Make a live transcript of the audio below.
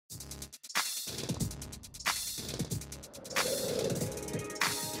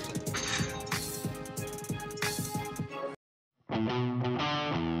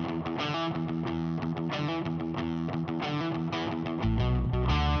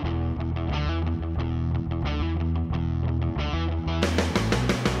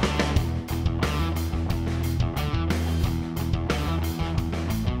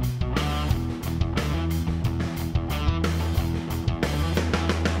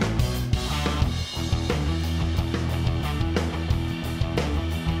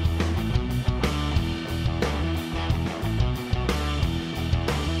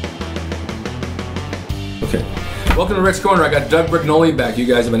Welcome to Rick's Corner. I got Doug Brignole back. You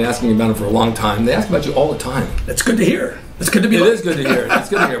guys have been asking me about him for a long time. They ask about you all the time. That's good to hear. It's good to be. It is good to hear. It's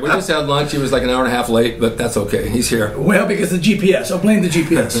good to hear. We just had lunch. He was like an hour and a half late, but that's okay. He's here. Well, because of the GPS. I'll blame the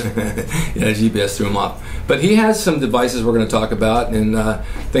GPS. Yeah, the GPS threw him off. But he has some devices we're going to talk about and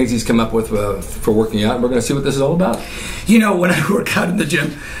things he's come up with for working out. And we're going to see what this is all about. You know, when I work out in the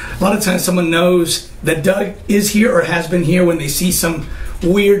gym, a lot of times someone knows that Doug is here or has been here when they see some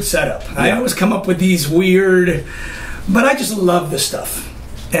weird setup. Yeah. I always come up with these weird, but I just love this stuff.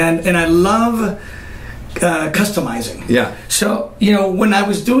 And I love customizing. Yeah. So, you know, when I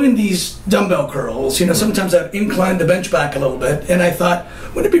was doing these dumbbell curls, you know, sometimes I'd incline the bench back a little bit, and I thought,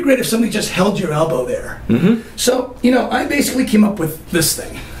 wouldn't it be great if somebody just held your elbow there? Mm-hmm. So, you know, I basically came up with this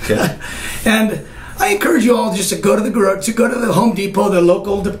thing. Yeah. And I encourage you all just to go to the Home Depot, the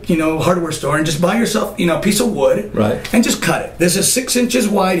local, you know, hardware store, and just buy yourself, you know, a piece of wood, right, and just cut it. This is 6 inches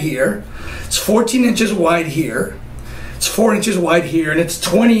wide here. It's 14 inches wide here. It's 4 inches wide here, and it's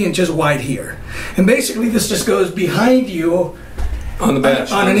 20 inches wide here. And basically, this just goes behind you on the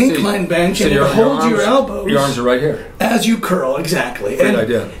bench, on an incline bench, so and it holds your elbows. Your arms are right here as you curl. Exactly. Great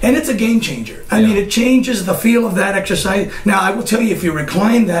idea. And it's a game changer. I mean, it changes the feel of that exercise. Now, I will tell you, if you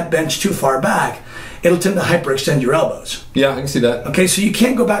recline that bench too far back, it'll tend to hyperextend your elbows. Yeah, I can see that. Okay, so you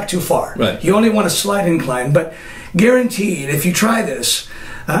can't go back too far. Right. You only want a slight incline, but guaranteed, if you try this,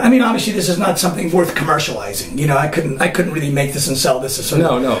 I mean, obviously, this is not something worth commercializing. You know, I couldn't really make this and sell this.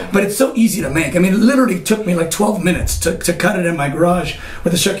 No. But it's so easy to make. I mean, it literally took me like 12 minutes to cut it in my garage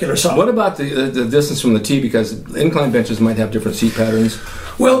with a circular saw. What about the distance from the tee? Because incline benches might have different seat patterns.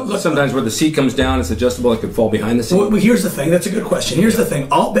 Well, look, sometimes where the seat comes down, it's adjustable. It could fall behind the seat. Well, here's the thing. That's a good question. Here's the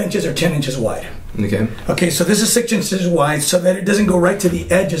thing. All benches are 10 inches wide. Okay. Okay, so this is 6 inches wide so that it doesn't go right to the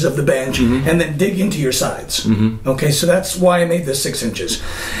edges of the bench and then dig into your sides. Okay, so that's why I made this 6 inches.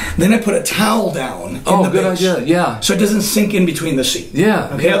 Then I put a towel down in the good bench. idea, yeah. So it doesn't sink in between the seat.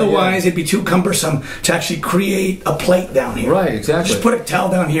 Yeah. Okay, yeah, otherwise it'd be too cumbersome to actually create a plate down here. Right, exactly. Just put a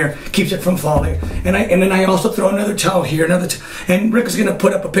towel down here, keeps it from falling. And then I also throw another towel here, and Rick is going to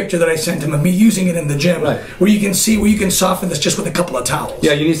put up a picture that I sent him of me using it in the gym, where you can see where you can soften this just with a couple of towels.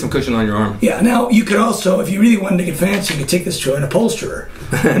 Yeah, you need some cushion on your arm. Yeah, now you could also, if you really wanted to get fancy, you could take this to an upholsterer,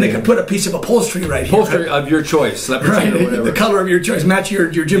 and they could put a piece of upholstery right here. Upholstery of your choice, right? The color of your choice, match your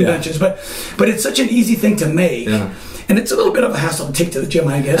gym benches. But it's such an easy thing to make. Yeah. And it's a little bit of a hassle to take to the gym,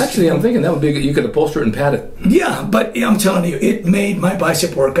 I guess. Actually, I'm thinking that would be good. You could upholster it and pat it. Yeah, but I'm telling you, it made my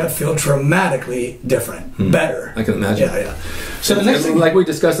bicep workout feel dramatically different, better. I can imagine. Yeah. So the next thing, like we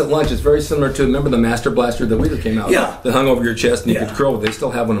discussed at lunch, it's very similar to, remember the Master Blaster that we came out? Yeah. That hung over your chest and you could curl with. They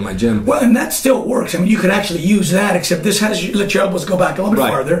still have one in my gym. Well, and that still works. I mean, you could actually use that, except this has let your elbows go back a little bit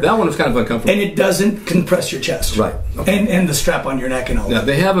farther. That one was kind of uncomfortable. And it doesn't compress your chest. Right. Okay. And the strap on your neck and all that. Now,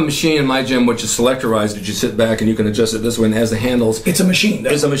 they have a machine in my gym which is selectorized that you sit back and you can adjust it this way and it has the handles. It's a machine, though.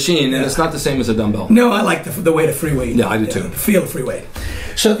 It's a machine, and it's not the same as a dumbbell. No, I like the weight of free weight. Yeah, I do too. Feel free weight.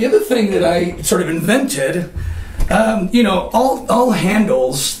 So the other thing that I sort of invented, you know, all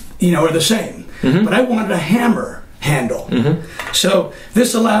handles, you know, are the same. But I wanted a hammer handle. So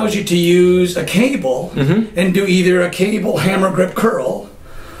this allows you to use a cable and do either a cable hammer grip curl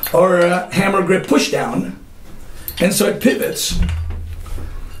or a hammer grip push down. And so it pivots.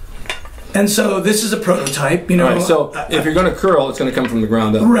 And so this is a prototype, you know. Right, so if you're going to curl, it's going to come from the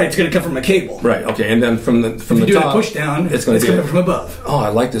ground up. Right, it's going to come from a cable. Right, okay, and then from the top, if you do a push down, it's going to come from above. Oh, I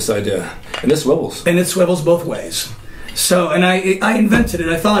like this idea. And this swivels. And it swivels both ways. So, and I invented it,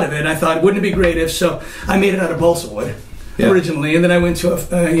 I thought of it, I thought, wouldn't it be great if, so I made it out of balsa wood originally, and then I went to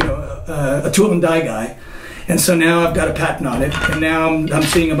a tool and die guy, and so now I've got a patent on it, and now I'm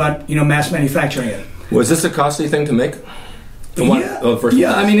seeing about, you know, mass manufacturing it. Was this a costly thing to make? I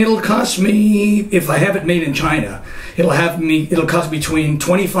mean, it'll cost me, if I have it made in China, it'll cost between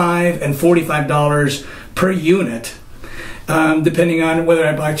 $25 and $45 per unit, depending on whether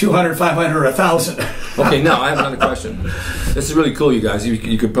I buy 200, 500, or 1,000. Okay, now I have another question. This is really cool, you guys.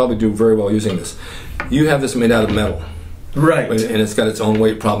 You could probably do very well using this. You have this made out of metal. Right. And it's got its own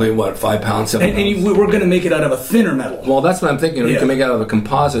weight, probably, what, 5 pounds, 7 pounds? And we're going to make it out of a thinner metal. Well, that's what I'm thinking. You can make it out of a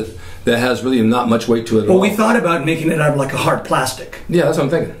composite that has really not much weight to it at all. Well, we thought about making it out of like a hard plastic. Yeah, that's what I'm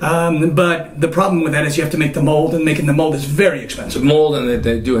thinking. But the problem with that is you have to make the mold, and making the mold is very expensive. The mold, and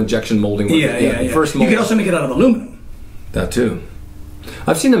they do injection molding with it. Yeah. First mold. You can also make it out of aluminum. That too.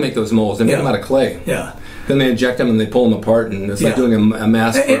 I've seen them make those molds. They make them out of clay. Yeah. Then they inject them and they pull them apart, and it's like doing a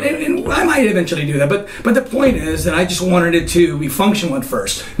mask. And I might eventually do that, but the point is that I just wanted it to be functional at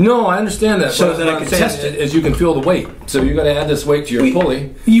first. No, I understand that. So that I could test it. Is you can feel the weight. So you got to add this weight to your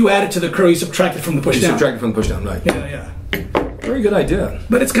pulley. You add it to the curl. You subtract it from the push down. You subtract it from the push down, right? Yeah. very good idea.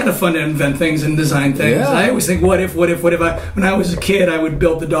 But it's kind of fun to invent things and design things. Yeah. I always think, what if when I was a kid, I would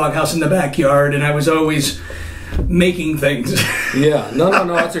build the doghouse in the backyard, and I was always making things. Yeah, no,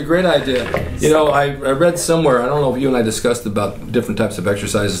 that's a great idea. You know, I read somewhere, I don't know if you and I discussed about different types of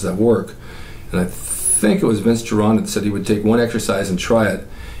exercises that work, and I think it was Vince Giron that said he would take one exercise and try it,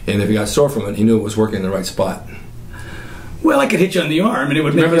 and if he got sore from it, he knew it was working in the right spot. Well, I could hit you on the arm, and it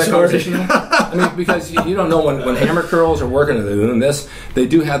would make you sore. I mean, because you don't know when hammer curls are working and they're doing this, they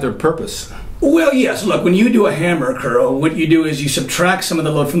do have their purpose. Well, yes. Look, when you do a hammer curl, what you do is you subtract some of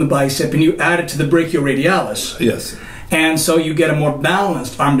the load from the bicep and you add it to the brachioradialis. Yes. And so you get a more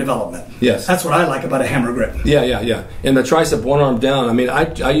balanced arm development. Yes. That's what I like about a hammer grip. Yeah. And the tricep, one arm down. I mean,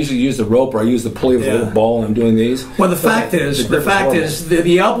 I usually use the rope or I use the pulley with a little ball when I'm doing these. Well, the fact is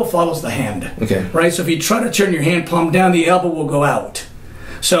the elbow follows the hand. Okay. Right? So if you try to turn your hand palm down, the elbow will go out.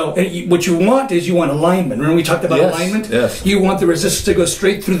 So what you want is alignment. Remember we talked about alignment? Yes. You want the resistance to go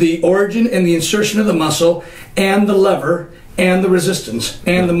straight through the origin and the insertion of the muscle and the lever and the resistance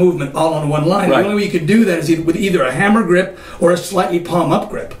and the movement all on one line. Right. The only way you could do that is with either a hammer grip or a slightly palm up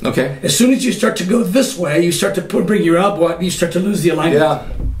grip. Okay. As soon as you start to go this way, you start to bring your elbow out and you start to lose the alignment. Yeah.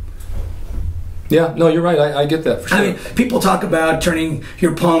 Yeah, no, you're right. I get that for sure. I mean, people talk about turning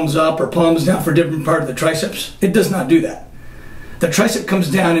your palms up or palms down for a different part of the triceps. It does not do that. The tricep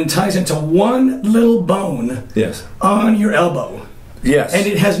comes down and ties into one little bone on your elbow. Yes. And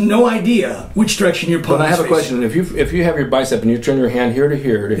it has no idea which direction your palm is. But I have a question. If you have your bicep and you turn your hand here to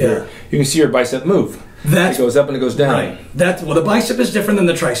here to here, you can see your bicep move. It goes up and it goes down. Right. The bicep is different than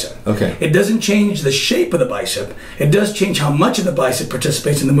the tricep. Okay. It doesn't change the shape of the bicep. It does change how much of the bicep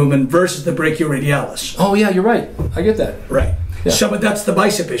participates in the movement versus the brachioradialis. Oh, yeah, you're right. I get that. Right. Yeah. So, but that's the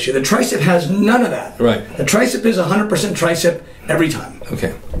bicep issue. The tricep has none of that. Right. The tricep is 100% tricep every time.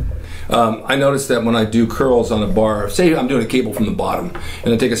 Okay. I noticed that when I do curls on a bar, say I'm doing a cable from the bottom,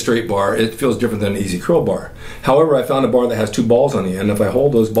 and I take a straight bar, it feels different than an easy curl bar. However, I found a bar that has two balls on the end. If I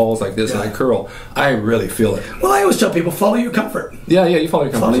hold those balls like this and I curl, I really feel it. Well, I always tell people, follow your comfort. Yeah, you follow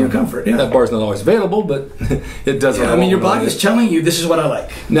your comfort. Follow your comfort, yeah. That bar's not always available, but it does. Yeah, I mean, your body is telling you this is what I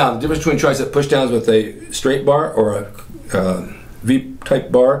like. Now, the difference between tricep pushdowns with a straight bar or a V-type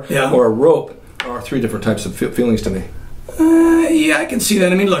bar or a rope are three different types of feelings to me. Yeah, I can see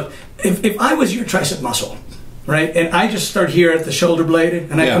that. I mean, look, if I was your tricep muscle, right, and I just start here at the shoulder blade,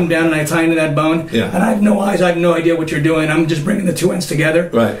 and I come down and I tie into that bone, and I have no eyes, I have no idea what you're doing, I'm just bringing the two ends together.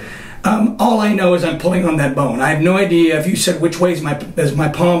 Right. All I know is I'm pulling on that bone. I have no idea. If you said which way is my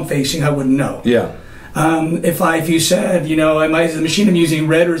palm facing, I wouldn't know. Yeah. If you said, is the machine I'm using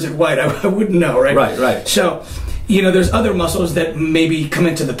red or is it white, I wouldn't know, right? Right. So, there's other muscles that maybe come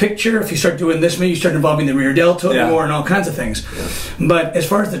into the picture. If you start doing this, maybe you start involving the rear deltoid more and all kinds of things. Yeah. But as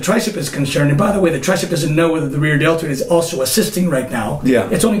far as the tricep is concerned, and by the way, the tricep doesn't know whether the rear deltoid is also assisting right now. Yeah.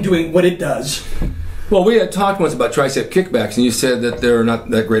 It's only doing what it does. Well, we had talked once about tricep kickbacks, and you said that they're not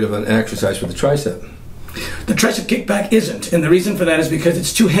that great of an exercise for the tricep. The tricep kickback isn't, and the reason for that is because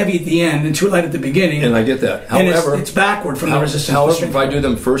it's too heavy at the end and too light at the beginning. And I get that. However, it's backward from the resistance. However, if I do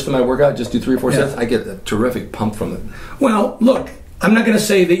them first in my workout, just do 3 or 4 sets, I get a terrific pump from it. Well, look, I'm not going to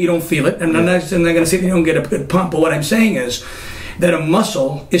say that you don't feel it, and I'm not going to say that you don't get a good pump, but what I'm saying is that a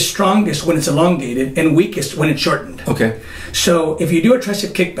muscle is strongest when it's elongated and weakest when it's shortened. Okay. So if you do a tricep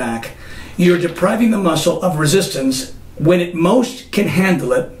kickback, you're depriving the muscle of resistance. When it most can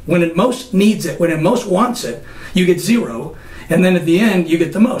handle it, when it most needs it, when it most wants it, you get 0, and then at the end you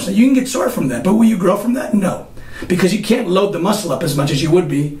get the most. Now you can get sore from that, but will you grow from that? No, because you can't load the muscle up as much as you would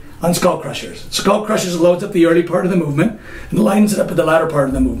be on skull crushers. Skull crushers loads up the early part of the movement and lines it up at the latter part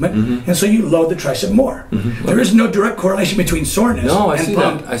of the movement, and so you load the tricep more. There is no direct correlation between soreness and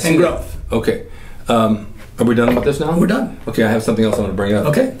pump and growth. Okay. Are we done with this now? We're done. Okay, I have something else I want to bring up.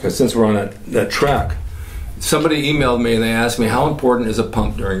 Okay. Because since we're on that track, somebody emailed me and they asked me, how important is a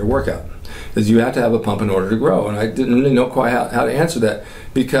pump during your workout? Because you have to have a pump in order to grow. And I didn't really know quite how to answer that,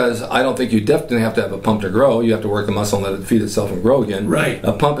 because I don't think you definitely have to have a pump to grow. You have to work the muscle and let it feed itself and grow again. Right.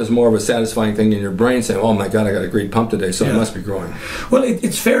 A pump is more of a satisfying thing in your brain saying, oh my God, I got a great pump today, so I must be growing. Well,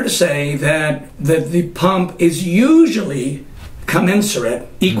 it's fair to say that the pump is usually commensurate,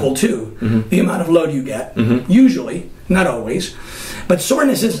 equal to the amount of load you get. Usually, not always. But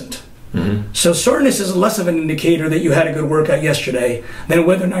soreness isn't. So soreness is less of an indicator that you had a good workout yesterday than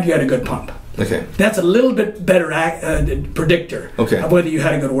whether or not you had a good pump. Okay. That's a little bit better predictor of whether you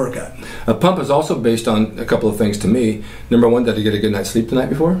had a good workout. A pump is also based on a couple of things to me. Number one, did you get a good night's sleep the night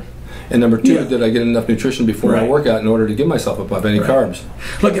before? And number two, did I get enough nutrition before my workout in order to give myself a pump? Any carbs?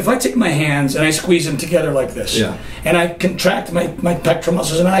 Look, if I take my hands and I squeeze them together like this, and I contract my pectoral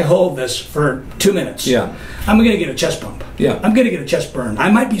muscles and I hold this for 2 minutes, I'm going to get a chest pump. I'm going to get a chest burn. I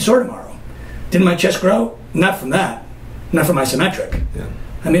might be sore tomorrow. Didn't my chest grow? Not from that. Not from isometric.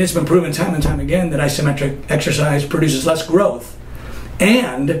 I mean, it's been proven time and time again that isometric exercise produces less growth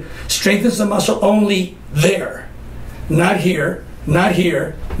and strengthens the muscle only there. Not here, not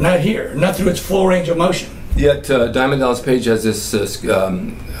here, not here. Not through its full range of motion. Yet Diamond Dallas Page has this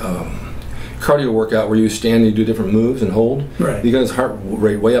cardio workout where you stand and you do different moves and hold. You got his heart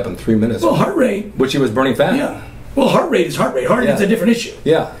rate way up in 3 minutes. Well, heart rate. Which he was burning fat. Well, heart rate is heart rate. Heart rate's a different issue.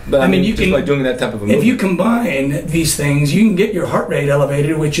 But I mean, you can, by doing that type of a movement. If you combine these things, you can get your heart rate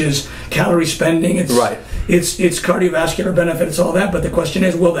elevated, which is calorie spending. It's it's cardiovascular benefit. It's all that. But the question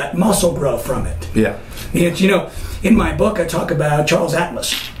is, will that muscle grow from it? It's, you know, in my book, I talk about Charles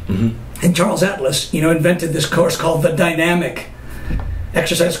Atlas. And Charles Atlas, you know, invented this course called the dynamic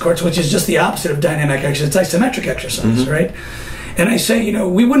exercise course, which is just the opposite of dynamic exercise. It's isometric exercise, right? And I say, you know,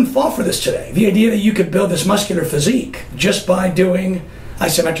 we wouldn't fall for this today. The idea that you could build this muscular physique just by doing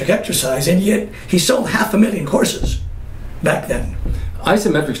isometric exercise, and yet he sold 500,000 courses back then.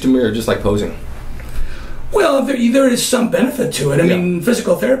 Isometrics to me are just like posing. Well, there is some benefit to it. I mean,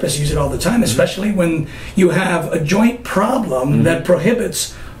 physical therapists use it all the time, especially when you have a joint problem that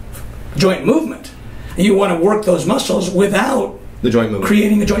prohibits joint movement. And you want to work those muscles without the joint movement,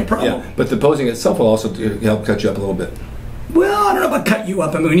 creating a joint problem. But the posing itself will also help cut you up a little bit. Well, I don't know about cut you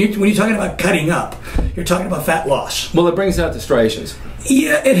up. I mean, when you're talking about cutting up, you're talking about fat loss. Well, it brings out the striations.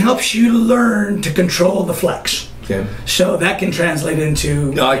 Yeah, it helps you learn to control the flex. So that can translate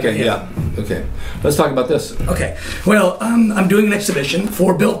into... Okay. Let's talk about this. Okay. Well, I'm doing an exhibition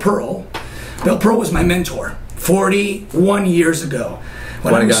for Bill Pearl. Bill Pearl was my mentor 41 years ago.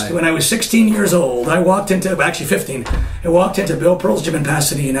 When I was 16 years old, I walked into, actually 15, I walked into Bill Pearl's gym in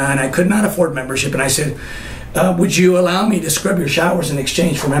Pasadena, and I could not afford membership, and I said, would you allow me to scrub your showers in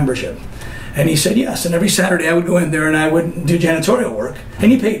exchange for membership? And he said yes, and every Saturday I would go in there and I would do janitorial work,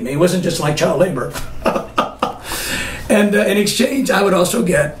 and he paid me. It wasn't just like child labor. And in exchange, I would also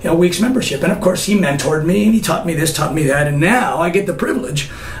get a week's membership. And of course, he mentored me, and he taught me this, taught me that, and now I get the privilege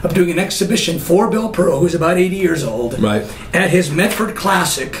of doing an exhibition for Bill Pearl, who's about 80 years old, at his Medford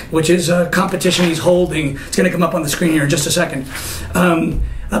Classic, which is a competition he's holding. It's going to come up on the screen here in just a second.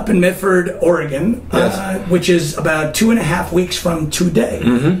 Up in Medford, Oregon, which is about 2.5 weeks from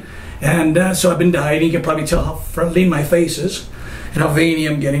today. And so I've been dieting. You can probably tell how lean my face is and how veiny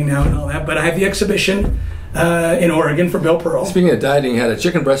I'm getting now and all that. But I have the exhibition in Oregon for Bill Pearl. Speaking of dieting, had a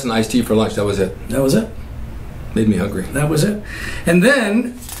chicken breast and iced tea for lunch. That was it. That was it. Made me hungry. That was it. And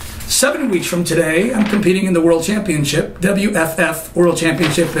then 7 weeks from today, I'm competing in the World Championship, WFF World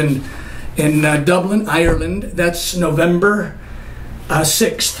Championship in Dublin, Ireland. That's November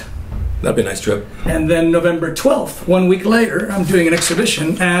 6th. That'd be a nice trip. And then November 12th, 1 week later, I'm doing an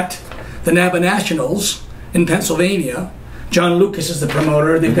exhibition at the NABA Nationals in Pennsylvania. John Lucas is the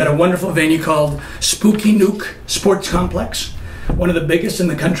promoter. They've got a wonderful venue called Spooky Nuke Sports Complex, one of the biggest in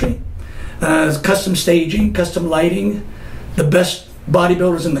the country. Custom staging, custom lighting, the best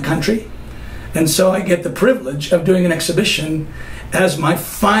bodybuilders in the country. And so I get the privilege of doing an exhibition as my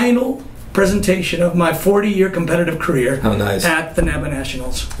final presentation of my 40-year competitive career at the NABA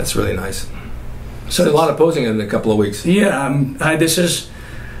Nationals. That's really nice. So a lot of posing in a couple of weeks. Yeah, this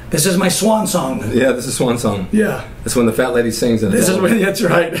is my swan song. Yeah, this is swan song. Yeah, that's when the fat lady sings. That's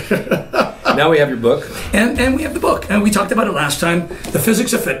right. Now we have your book, and we have the book, and we talked about it last time. The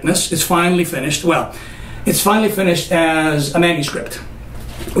Physics of Fitness is finally finished. Well, it's finally finished as a manuscript,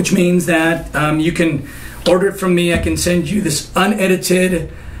 which means that you can order it from me. I can send you this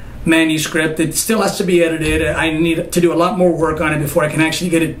unedited manuscript. It still has to be edited. I need to do a lot more work on it before I can actually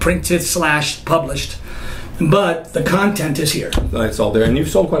get it printed / published. But the content is here. It's all there, and you've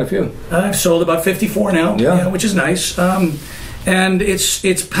sold quite a few. I've sold about 54 now, which is nice. And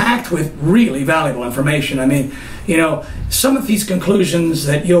it's packed with really valuable information. I mean, you know, some of these conclusions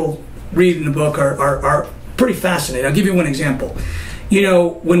that you'll read in the book are pretty fascinating. I'll give you one example. You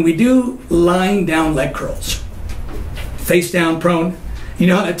know, when we do lying down leg curls, face down, prone, you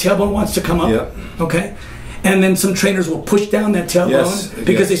know how that tailbone wants to come up? Okay? And then some trainers will push down that tailbone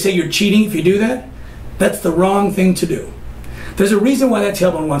because they say you're cheating if you do that. That's the wrong thing to do. There's a reason why that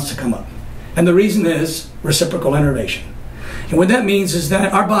tailbone wants to come up. And the reason is reciprocal innervation. And what that means is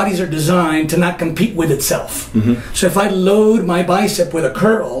that our bodies are designed to not compete with itself. So if I load my bicep with a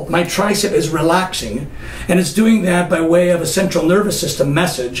curl, my tricep is relaxing, and it's doing that by way of a central nervous system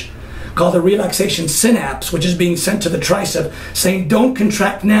message, called the relaxation synapse, which is being sent to the tricep, saying don't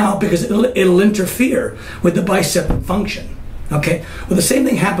contract now because it'll interfere with the bicep function. Okay? Well, the same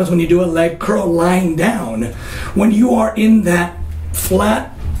thing happens when you do a leg curl lying down. When you are in that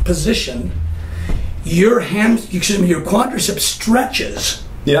flat position, your quadricep stretches.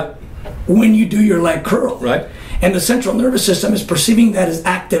 Yeah. When you do your leg curl. Right. And the central nervous system is perceiving that as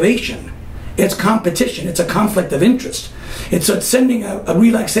activation. It's competition. It's a conflict of interest. It's sending a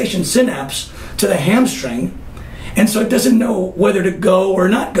relaxation synapse to the hamstring, and so it doesn't know whether to go or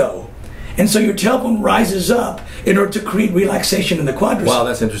not go. And so your tailbone rises up in order to create relaxation in the quadricep. Wow,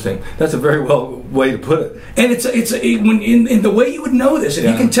 that's interesting. That's a very well way to put it. And in the way you would know this, if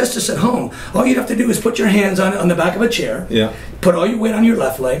you can test this at home, all you'd have to do is put your hands on the back of a chair. Yeah. Put all your weight on your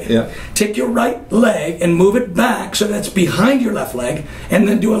left leg. Yeah. Take your right leg and move it back so that's behind your left leg, and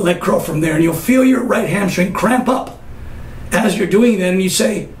then do a leg curl from there, and you'll feel your right hamstring cramp up. As you're doing that, and you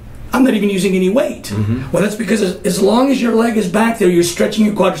say, I'm not even using any weight. Mm-hmm. Well, that's because as long as your leg is back there, you're stretching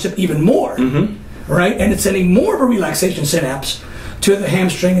your quadricep even more, right? And it's sending more of a relaxation synapse to the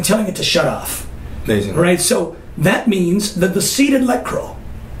hamstring and telling it to shut off. Amazing. Right? So that means that the seated leg curl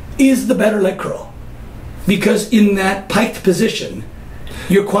is the better leg curl, because in that piked position,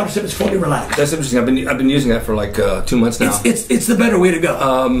 your quadricep is fully relaxed. That's interesting. I've been using that for like 2 months now. It's the better way to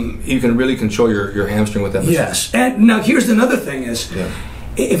go. You can really control your hamstring with that. Yes. And now here's another thing is,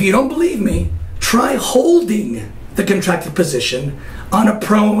 if you don't believe me, try holding the contracted position on a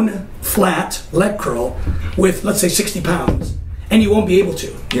prone, flat leg curl with, let's say, 60 pounds, and you won't be able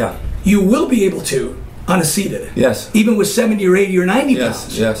to. Yeah. You will be able to on a seated. Yes. Even with 70 or 80 or 90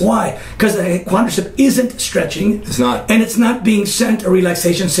 pounds. Yes. Why? Because the quadricep isn't stretching. It's not. And it's not being sent a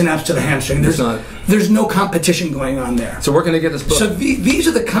relaxation synapse to the hamstring. It's not. There's no competition going on there. So where can they get this book? So these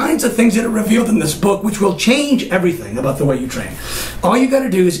are the kinds of things that are revealed in this book, which will change everything about the way you train. All you got to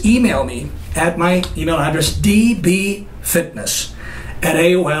do is email me at my email address,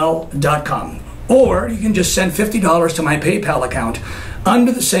 dbfitness@aol.com. Or you can just send $50 to my PayPal account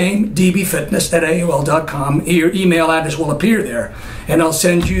under the same dbfitness@aol.com. Your email address will appear there, and I'll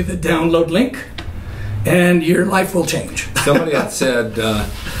send you the download link, and your life will change. Somebody had said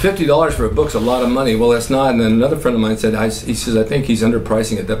 $50 for a book's a lot of money. Well, that's not. And then another friend of mine said, he says, I think he's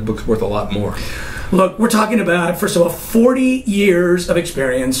underpricing it. That book's worth a lot more. Look, we're talking about, first of all, 40 years of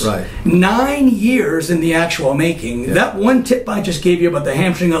experience, right. 9 years in the actual making. Yeah. That one tip I just gave you about the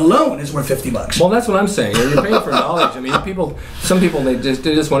hamstring alone is worth $50. Well, that's what I'm saying. You're paying for knowledge. I mean, some people they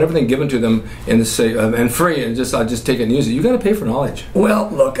just want everything given to them and free, and I just take it and use it. You got to pay for knowledge. Well,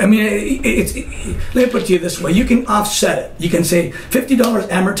 look, I mean, let me put it to you this way: you can offset it. You can say $50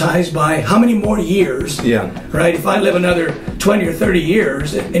 amortized by how many more years? Yeah. Right. If I live another 20 or 30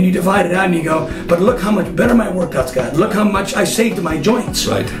 years, and you divide it out, and you go, but look how much better my workouts got. Look how much I saved to my joints.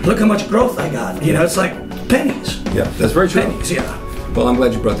 Right. Look how much growth I got. You know, it's like pennies. Yeah, that's very true. Pennies, yeah. Well, I'm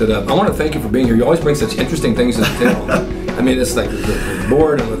glad you brought that up. I want to thank you for being here. You always bring such interesting things to the table. I mean, it's like the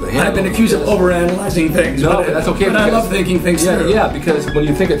board and with the handle. I've been accused of overanalyzing things. No, but that's okay. But I love thinking things through. Yeah, because when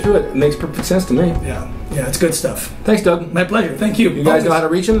you think it through, it makes perfect sense to me. Yeah, it's good stuff. Thanks, Doug. My pleasure. Thank you. You guys know how to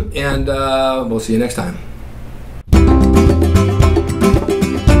reach him, and we'll see you next time.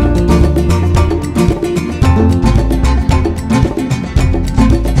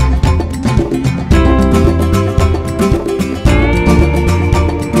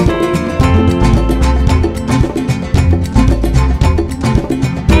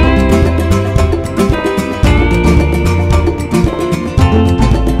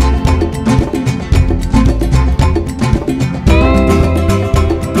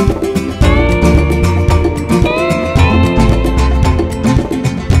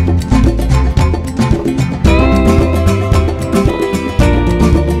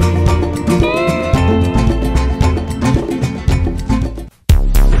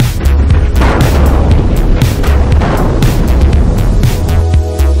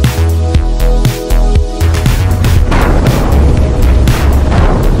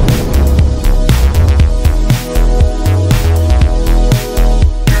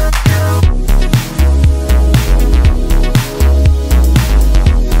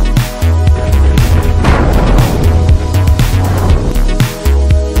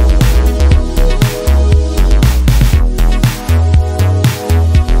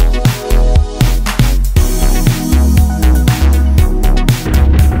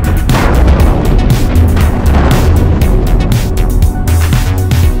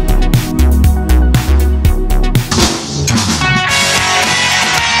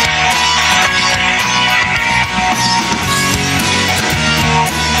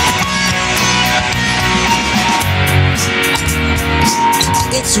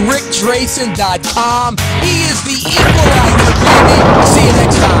 That's rickdrasin.com. He is the equalizer, baby.